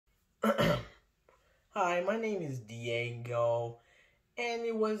Hi, my name is Diego, and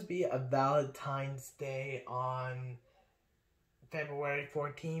it was a Valentine's Day on February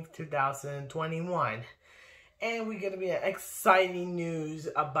 14th, 2021. And we're gonna be exciting news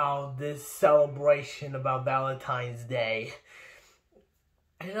about this celebration about Valentine's Day.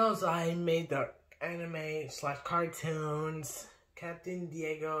 And also, I made the anime/cartoons. Captain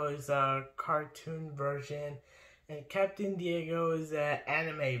Diego is a cartoon version, and Captain Diego is an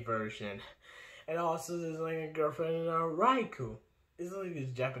anime version. And also, there's like a girlfriend in a Raikou. It's like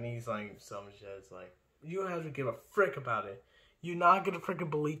this Japanese like some shit. It's like, you don't have to give a frick about it. You're not gonna freaking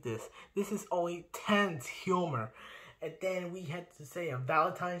believe this. This is only tense humor. And then we had to say a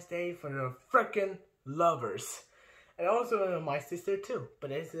Valentine's Day for the freaking lovers. And also my sister too,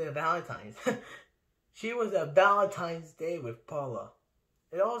 but it's a Valentine's. She was a Valentine's Day with Paula.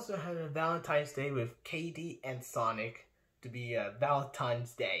 It also had a Valentine's Day with Katie and Sonic to be a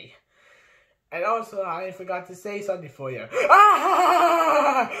Valentine's Day. And also, I forgot to say something for you. Don't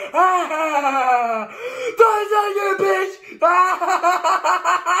say you bitch!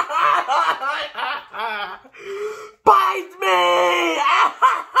 Bite me!